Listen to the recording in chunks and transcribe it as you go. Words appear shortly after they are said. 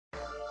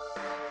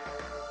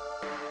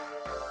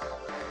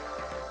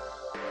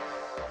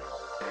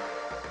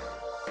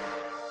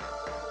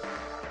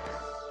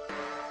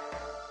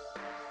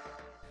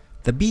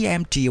The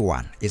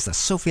BMD-1 is a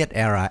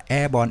Soviet-era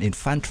airborne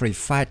infantry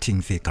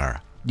fighting vehicle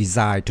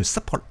designed to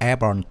support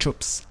airborne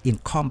troops in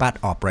combat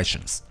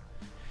operations.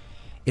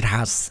 It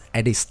has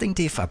a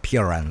distinctive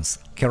appearance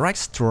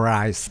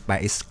characterized by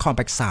its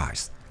compact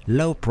size,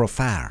 low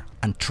profile,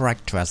 and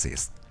track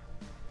chassis.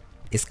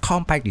 Its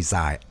compact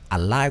design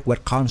and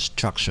lightweight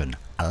construction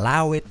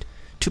allow it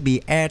to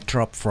be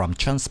airdropped from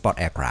transport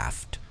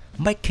aircraft,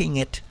 making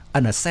it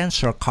an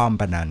essential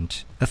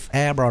component of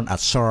airborne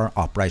assault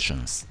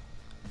operations.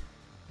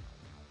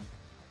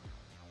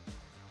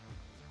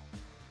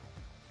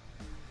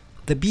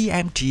 The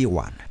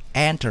BMD-1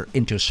 entered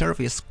into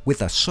service with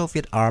the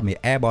Soviet Army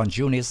airborne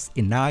units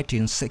in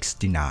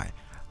 1969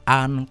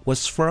 and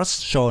was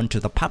first shown to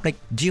the public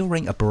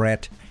during a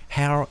parade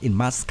held in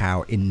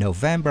Moscow in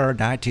November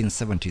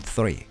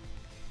 1973.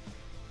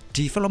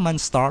 Development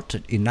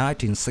started in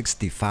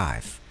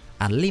 1965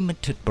 and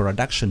limited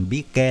production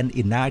began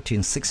in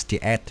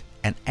 1968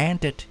 and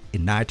ended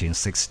in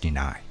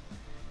 1969.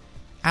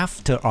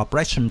 After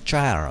operation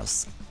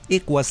trials,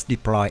 it was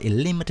deployed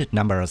in limited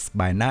numbers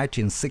by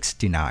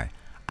 1969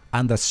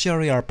 and the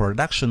serial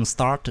production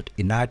started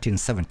in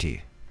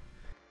 1970.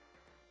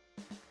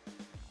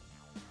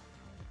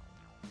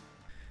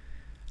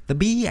 The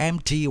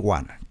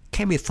BMD-1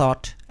 can be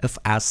thought of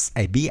as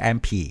a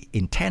BMP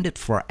intended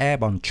for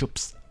airborne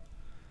troops.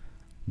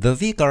 The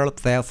vehicle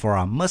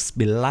therefore must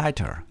be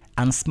lighter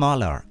and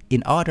smaller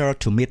in order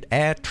to meet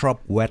airdrop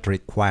weight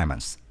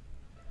requirements.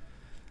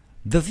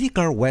 The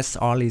vehicle weighs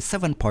only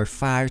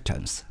 7.5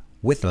 tons,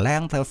 with a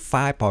length of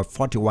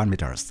 5.41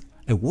 meters,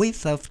 a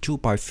width of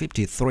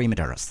 2.53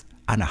 meters,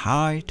 and a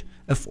height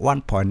of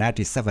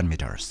 1.97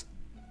 meters.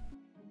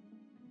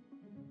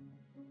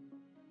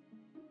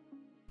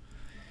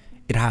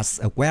 It has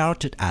a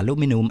welded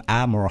aluminum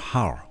armor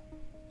hull.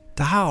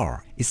 The hull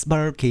is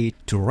bulky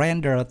to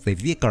render the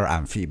vehicle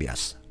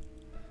amphibious.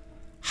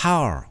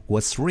 Hull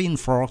was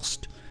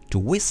reinforced to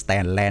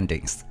withstand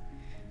landings.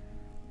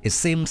 It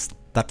seems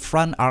that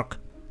front arc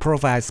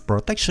provides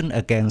protection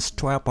against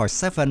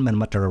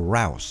 12.7mm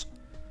rounds.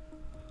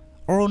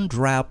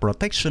 On-rail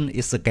protection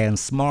is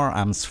against small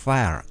arms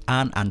fire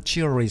and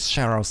artillery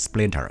shell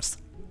splinters.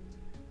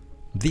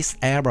 This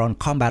airborne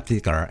combat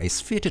vehicle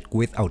is fitted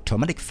with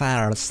automatic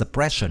fire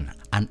suppression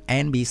and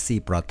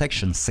NBC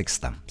protection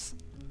systems.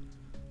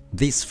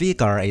 This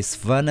vehicle is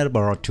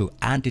vulnerable to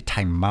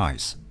anti-tank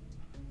mines.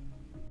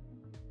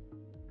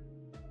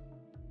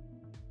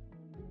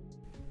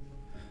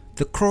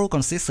 The crew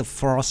consists of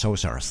 4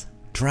 soldiers: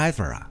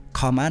 driver,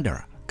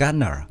 commander,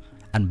 gunner,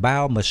 and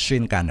bow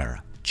machine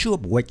gunner, 2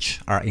 of which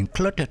are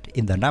included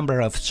in the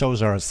number of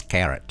soldiers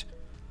carried.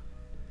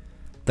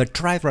 The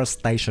driver's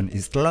station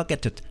is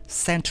located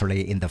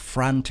centrally in the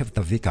front of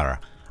the vehicle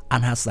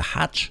and has a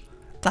hatch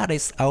that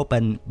is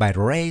opened by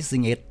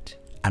raising it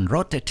and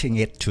rotating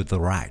it to the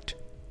right.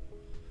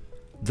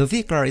 The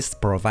vehicle is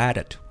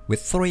provided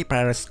with 3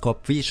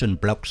 periscope vision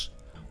blocks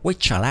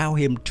which allow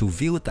him to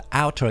view the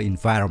outer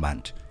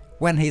environment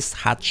when his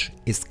hatch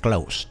is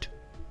closed.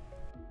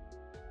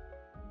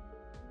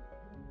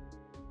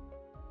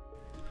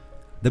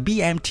 The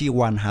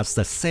BMD-1 has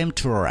the same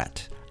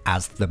turret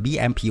as the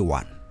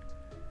BMP-1.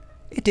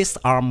 It is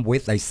armed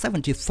with a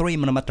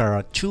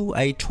 73mm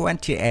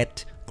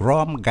 2A28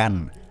 Grom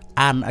gun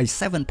and a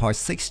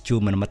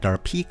 7.62mm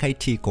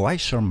PKT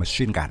coaxial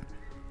machine gun.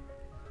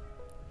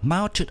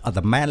 Mounted on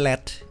the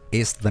mainlet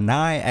is the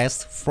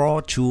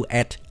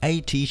 9S428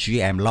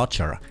 ATGM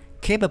launcher,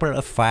 capable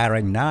of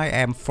firing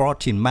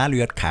 9M14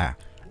 Malyutka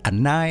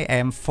and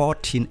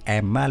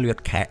 9M14M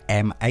Malyutka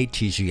M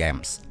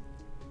ATGMs.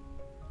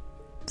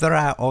 There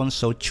are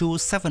also 2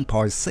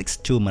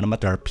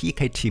 7.62mm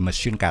PKT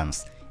machine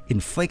guns in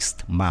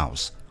fixed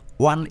mounts,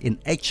 one in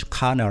each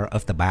corner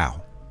of the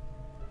bow.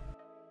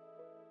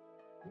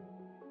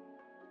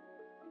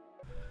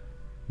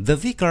 The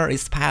vehicle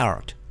is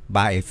powered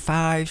by a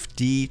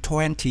 5D20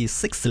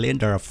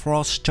 6-cylinder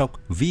 4-stroke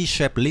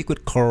V-shaped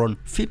liquid-cooled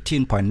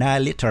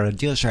 15.9-liter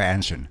diesel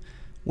engine,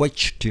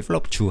 which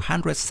developed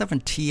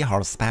 270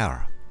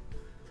 horsepower.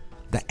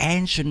 The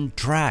engine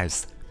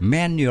drives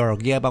manual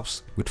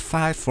gearbox with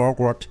 5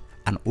 forward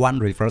and 1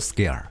 reverse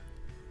gear.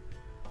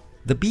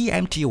 The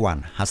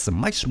BMD-1 has a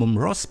maximum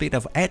road speed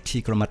of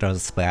 80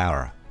 km per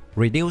hour,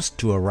 reduced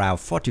to around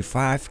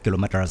 45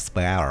 km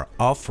per hour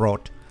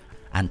off-road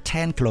and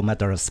 10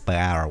 km per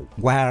hour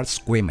while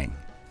swimming.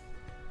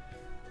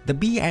 The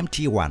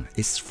BMD-1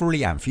 is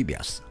fully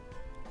amphibious.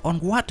 On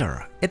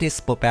water, it is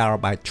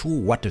propelled by 2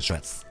 water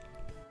jets.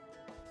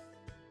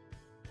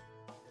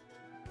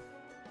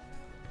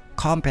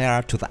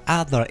 Compared to the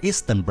other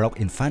Eastern Bloc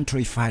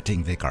infantry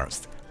fighting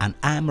vehicles and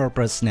armored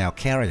personnel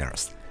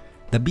carriers,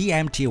 the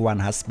BMD-1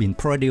 has been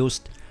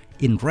produced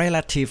in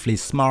relatively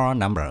small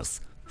numbers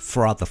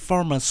for the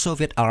former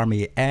Soviet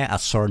Army air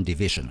assault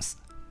divisions.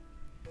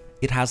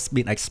 It has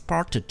been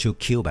exported to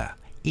Cuba,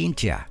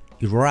 India,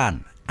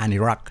 Iran, and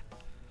Iraq.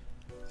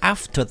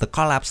 After the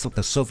collapse of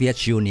the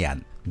Soviet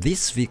Union,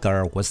 this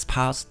vehicle was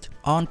passed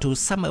on to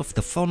some of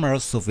the former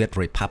Soviet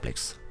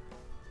republics.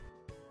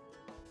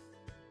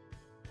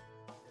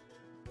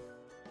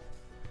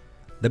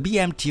 the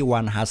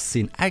BMD-1 has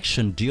seen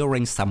action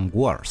during some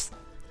wars.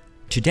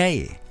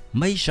 Today,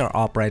 major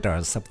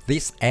operators of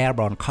this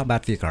airborne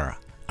combat vehicle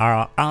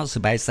are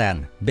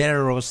Azerbaijan,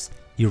 Belarus,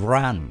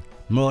 Iran,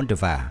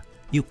 Moldova,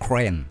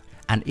 Ukraine,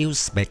 and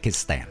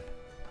Uzbekistan.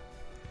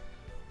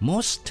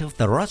 Most of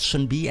the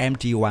Russian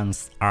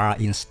BMD-1s are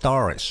in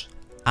storage,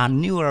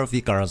 and newer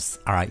vehicles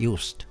are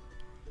used.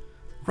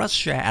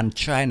 Russia and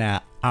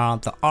China are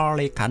the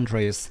only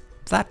countries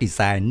that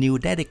design new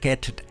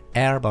dedicated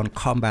airborne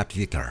combat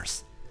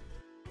vehicles.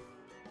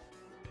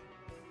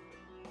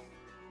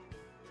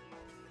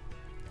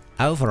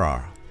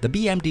 Overall, the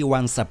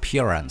BMD-1's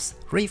appearance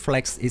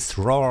reflects its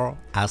role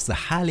as a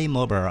highly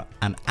mobile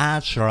and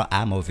agile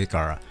armor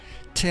vehicle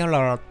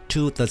tailored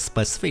to the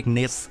specific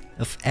needs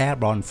of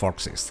airborne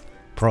forces,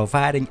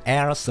 providing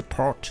air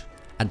support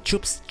and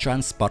troops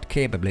transport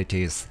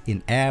capabilities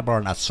in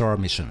airborne assault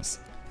missions.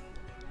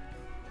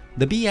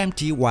 The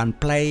BMD-1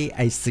 played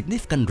a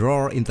significant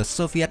role in the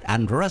Soviet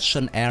and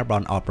Russian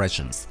airborne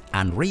operations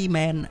and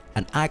remained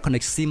an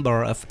iconic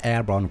symbol of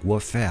airborne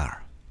warfare.